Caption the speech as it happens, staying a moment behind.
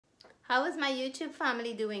How is my YouTube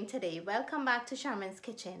family doing today? Welcome back to Charmaine's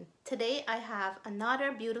Kitchen. Today I have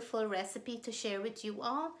another beautiful recipe to share with you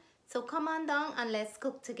all. So come on down and let's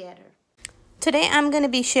cook together. Today I'm going to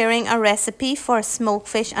be sharing a recipe for smoked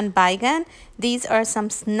fish and baigan. These are some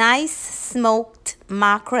nice smoked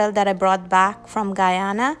mackerel that I brought back from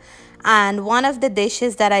Guyana. And one of the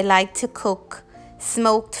dishes that I like to cook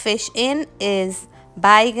smoked fish in is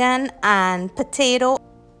baigan and potato.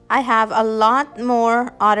 I have a lot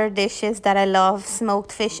more other dishes that I love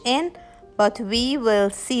smoked fish in, but we will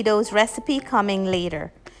see those recipes coming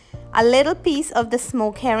later. A little piece of the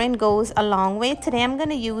smoked herring goes a long way. Today I'm going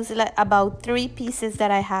to use about 3 pieces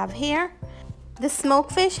that I have here. The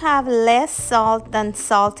smoked fish have less salt than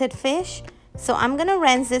salted fish, so I'm going to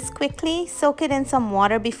rinse this quickly, soak it in some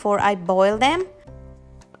water before I boil them.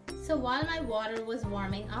 So while my water was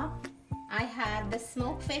warming up, I had the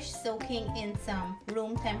smoked fish soaking in some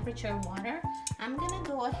room temperature water. I'm gonna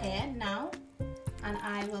go ahead now and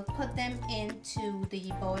I will put them into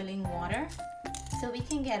the boiling water so we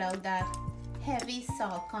can get out that heavy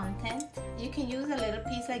salt content. You can use a little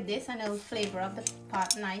piece like this and it'll flavor up the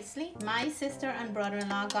pot nicely. My sister and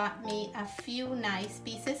brother-in-law got me a few nice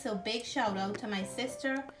pieces, so big shout out to my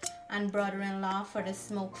sister and brother-in-law for the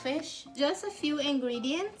smoked fish. Just a few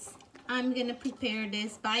ingredients. I'm gonna prepare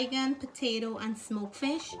this baigan, potato, and smoked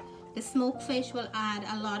fish. The smoked fish will add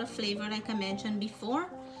a lot of flavor like I mentioned before.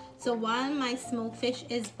 So while my smoked fish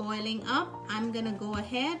is boiling up, I'm gonna go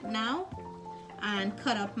ahead now and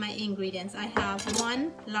cut up my ingredients. I have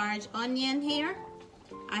 1 large onion here.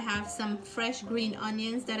 I have some fresh green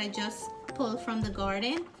onions that I just pulled from the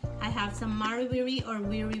garden. I have some wirrie or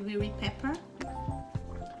wirrie pepper.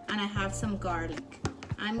 And I have some garlic.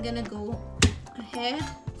 I'm gonna go ahead,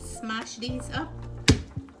 smash these up,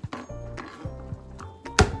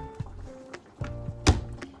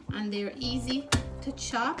 and they're easy to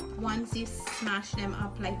chop once you smash them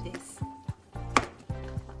up like this.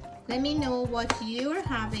 Let me know what you're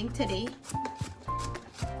having today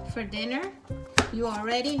for dinner. You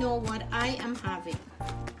already know what I am having.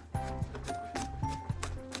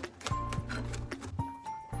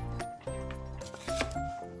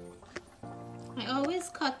 I always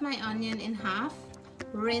cut my onion in half,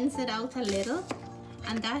 rinse it out a little,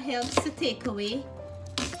 and that helps to take away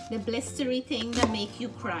the blistery thing that make you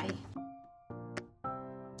cry.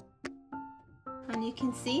 And you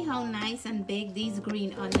can see how nice and big these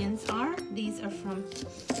green onions are. These are from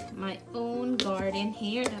my own garden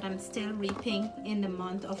here that I'm still reaping in the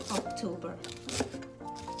month of October.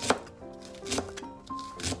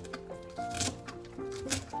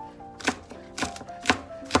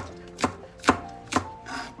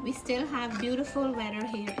 We still have beautiful weather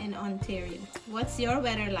here in Ontario. What's your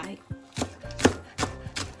weather like?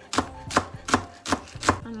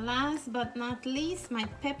 And last but not least, my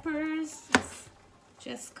peppers.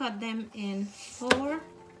 Just cut them in 4.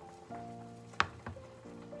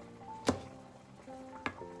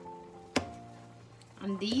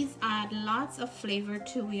 And these add lots of flavor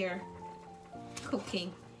to your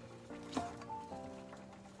cooking.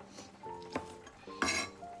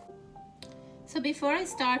 So before I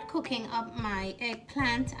start cooking up my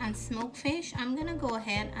eggplant and smoked fish, I'm gonna go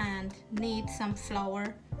ahead and knead some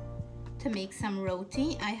flour to make some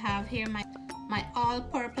roti. I have here my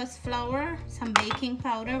all-purpose flour, some baking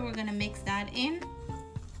powder. We're gonna mix that in.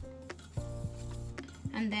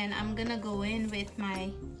 And then I'm gonna go in with my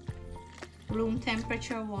room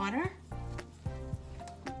temperature water.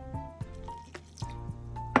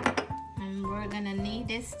 And we're gonna knead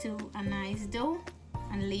this to a nice dough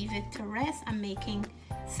and leave it to rest. I'm making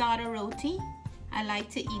sada roti. I like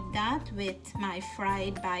to eat that with my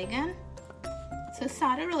fried baigan. So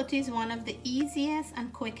sada roti is one of the easiest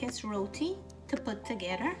and quickest roti to put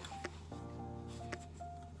together.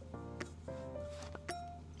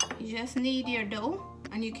 You just knead your dough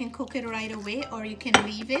and you can cook it right away, or you can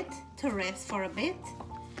leave it to rest for a bit.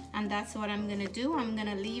 And that's what I'm gonna do. I'm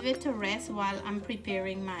gonna leave it to rest while I'm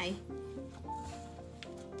preparing my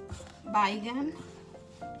baigan.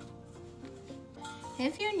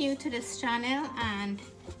 If you're new to this channel and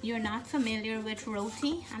you're not familiar with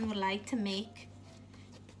roti and would like to make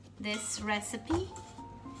this recipe,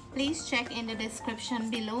 please check in the description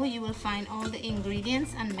below. You will find all the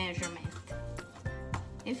ingredients and measurement.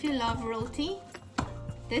 If you love roti,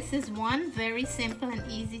 this is one very simple and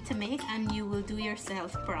easy to make, and you will do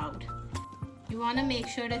yourself proud. You want to make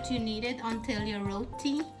sure that you knead it until your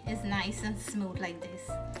roti is nice and smooth like this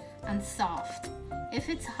and soft. If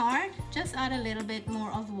it's hard, just add a little bit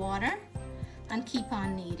more of water and keep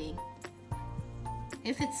on kneading.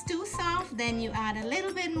 If it's too soft, then you add a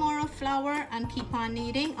little bit more of flour and keep on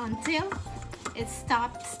kneading until it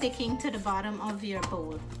stopped sticking to the bottom of your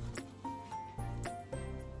bowl.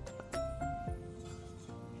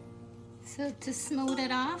 So to smooth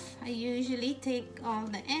it off, I usually take all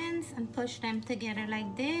the ends and push them together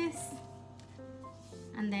like this,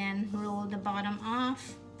 and then roll the bottom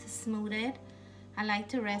off to smooth it. I like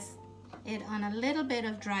to rest it on a little bit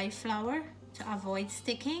of dry flour to avoid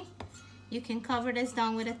sticking. You can cover this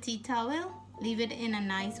down with a tea towel, leave it in a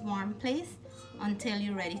nice warm place until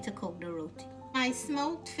you're ready to cook the roti. My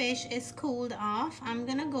smoked fish is cooled off. I'm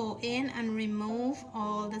gonna go in and remove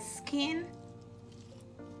all the skin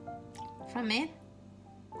from it.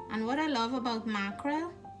 And what I love about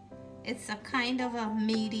mackerel, it's a kind of a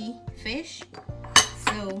meaty fish,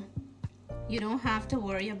 so you don't have to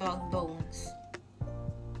worry about bones.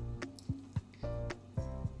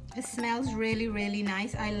 It smells really, really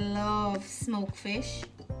nice. I love smoked fish.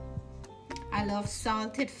 I love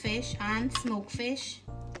salted fish and smoked fish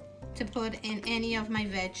to put in any of my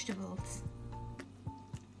vegetables.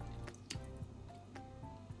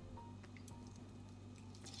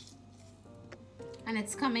 And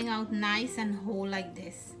it's coming out nice and whole like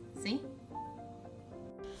this, see?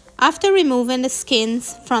 After removing the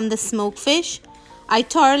skins from the smoked fish, I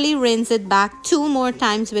thoroughly rinse it back 2 more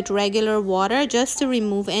times with regular water just to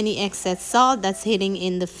remove any excess salt that's hidden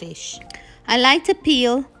in the fish. I like to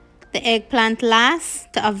peel the eggplant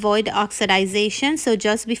last to avoid oxidization, so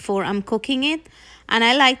just before I'm cooking it. And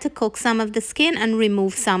I like to cook some of the skin and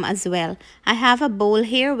remove some as well. I have a bowl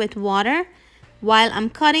here with water. While I'm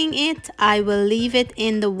cutting it, I will leave it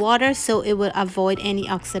in the water so it will avoid any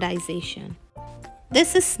oxidization.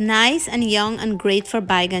 This is nice and young and great for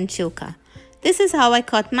Baigan choka. This is how I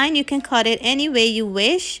cut mine. You can cut it any way you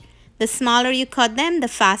wish. The smaller you cut them, the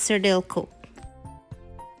faster they'll cook.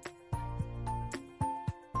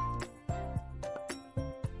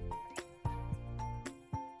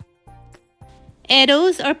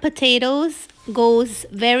 Edos or potatoes goes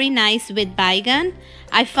very nice with Baigan.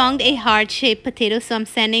 I found a heart-shaped potato, so I'm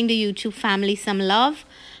sending the YouTube family some love.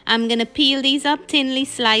 I'm gonna peel these up, thinly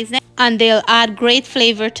slice them, and they'll add great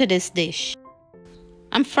flavor to this dish.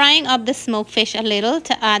 I'm frying up the smoked fish a little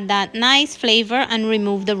to add that nice flavor and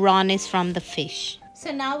remove the rawness from the fish.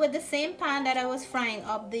 So now with the same pan that I was frying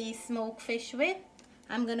up the smoked fish with,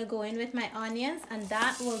 I'm gonna go in with my onions, and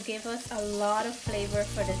that will give us a lot of flavor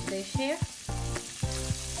for this dish here.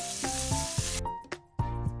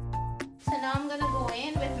 So now I'm gonna go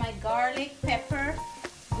in with my garlic, pepper,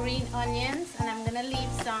 green onions, and I'm gonna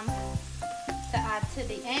leave some to add to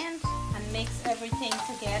the end and mix everything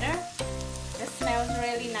together. It smells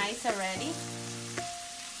really nice already.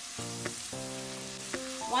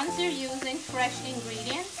 Once you're using fresh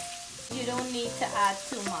ingredients, you don't need to add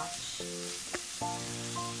too much.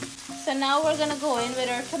 So now we're gonna go in with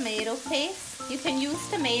our tomato paste. You can use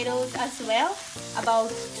tomatoes as well,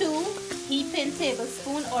 about 2 heaping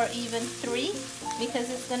tablespoons or even 3, because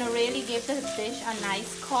it's gonna really give the dish a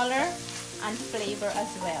nice color and flavor as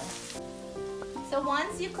well. So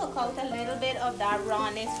once you cook out a little bit of that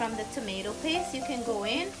rawness from the tomato paste, you can go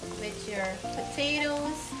in with your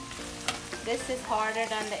potatoes. This is harder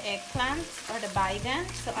than the eggplant or the Baigan,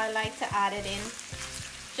 so I like to add it in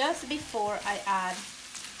just before I add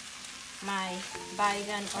my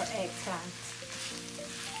Baigan or eggplant.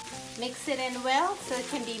 Mix it in well so it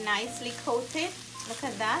can be nicely coated. Look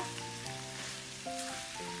at that.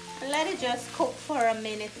 And let it just cook for a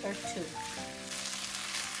minute or 2.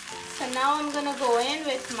 So now I'm gonna go in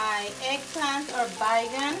with my eggplant or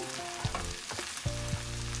Baigan.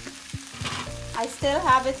 I still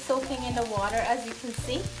have it soaking in the water, as you can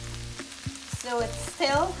see. So it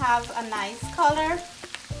still have a nice color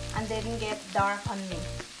and didn't get dark on me.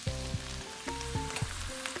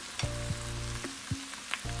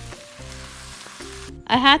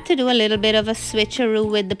 I had to do a little bit of a switcheroo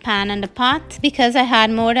with the pan and the pot because I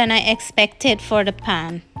had more than I expected for the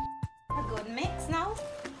pan. A good mix now.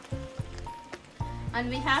 And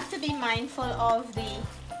we have to be mindful of the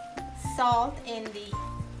salt in the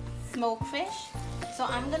smoked fish. So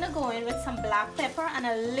I'm gonna go in with some black pepper and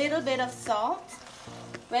a little bit of salt.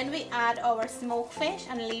 When we add our smoked fish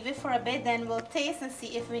and leave it for a bit, then we'll taste and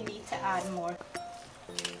see if we need to add more.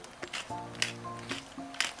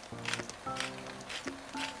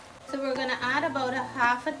 So we're gonna add about a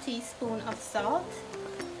half a teaspoon of salt.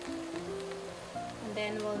 And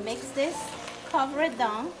then we'll mix this, cover it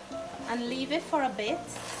down, and leave it for a bit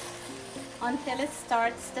until it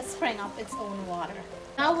starts to spring up its own water.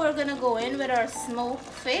 Now we're gonna go in with our smoked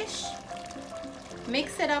fish,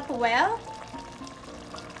 mix it up well,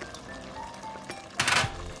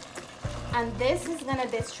 and this is gonna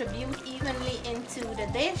distribute evenly into the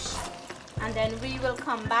dish and then we will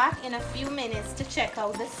come back in a few minutes to check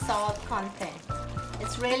out the salt content.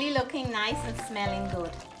 It's really looking nice and smelling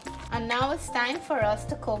good. And now it's time for us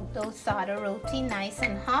to cook those sada roti nice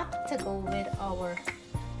and hot to go with our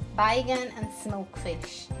baigan and smoked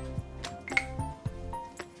fish.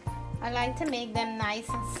 I like to make them nice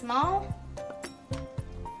and small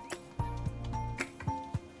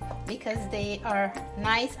because they are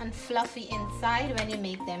nice and fluffy inside when you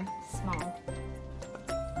make them small.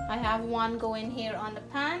 I have one going here on the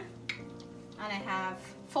pan and I have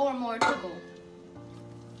 4 more to go.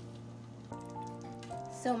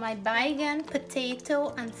 So my baigan,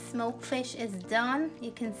 potato and smoked fish is done.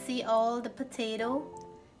 You can see all the potato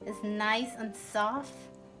is nice and soft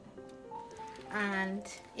and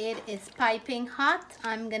it is piping hot.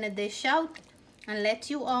 I'm gonna dish out and let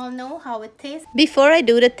you all know how it tastes. Before I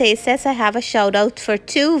do the taste test, I have a shout out for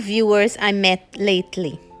 2 viewers I met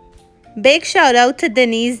lately. Big shout out to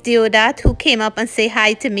Denise Diodat, who came up and say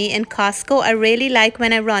hi to me in Costco. I really like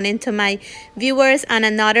when I run into my viewers, and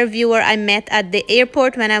another viewer I met at the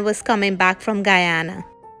airport when I was coming back from Guyana.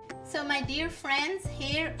 So my dear friends,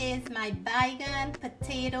 here is my baigan,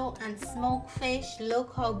 potato and smoked fish.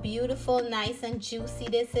 Look how beautiful, nice and juicy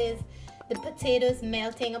this is. The potato is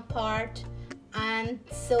melting apart and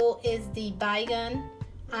so is the baigan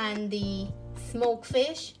and the smoked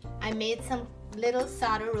fish. I made some little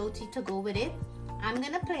sada roti to go with it. I'm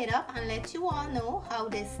gonna plate up and let you all know how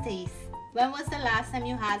this tastes. When was the last time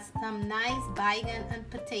you had some nice baigan and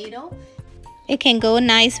potato? It can go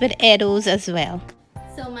nice with eddos as well.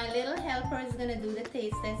 So my little helper is gonna do the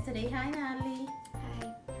taste test today. Hi Natalie.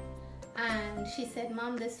 Hi. And she said,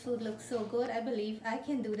 Mom, this food looks so good, I believe I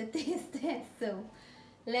can do the taste test. So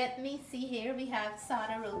let me see here. We have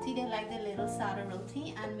sada roti, they like the little sada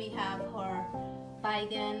roti, and we have her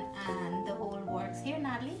baigan and the whole works. Here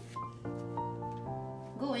Natalie,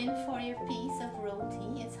 go in for your piece of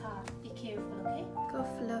roti. It's hot, be careful, okay? Look how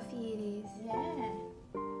fluffy it is. Yeah.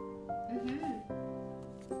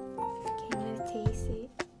 Can you taste it?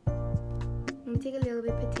 I'm gonna take a little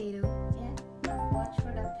bit of potato. Yeah, watch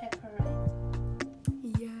for that pepper, right?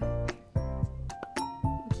 Yeah.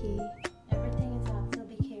 Okay. Everything is hot, so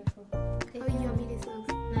be careful. How yummy this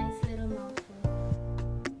looks. Nice little mouthful.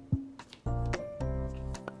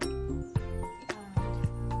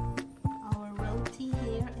 Our roti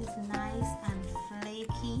here is nice and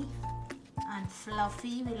flaky and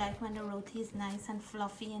fluffy. We like when the roti is nice and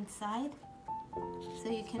fluffy inside, so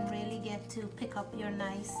you can really get to pick up your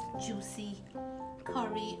nice juicy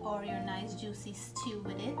curry or your nice juicy stew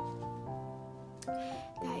with it.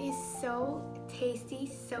 That is so tasty,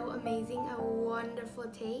 so amazing, a wonderful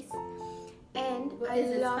taste. And Well, I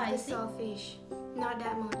is it love spicy? the saltfish. Not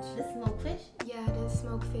that much. The smoked fish? Yeah, the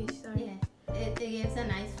smoked fish, sorry. Yeah, it gives a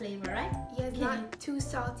nice flavor, right? Yeah, it's not too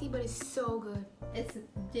salty, but it's so good. It's,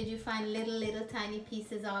 did you find little tiny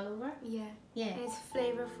pieces all over? Yeah. Yeah. And it's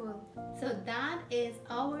flavorful. So that is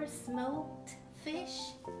our smoked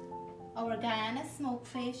fish, our Guyana smoked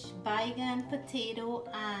fish, baigan, potato,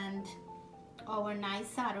 and our nice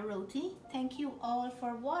sada roti. Thank you all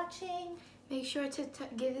for watching. Make sure to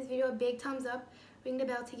give this video a big thumbs up. Ring the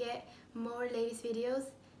bell to get more latest videos.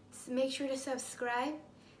 Make sure to subscribe.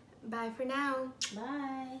 Bye for now.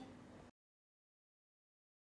 Bye.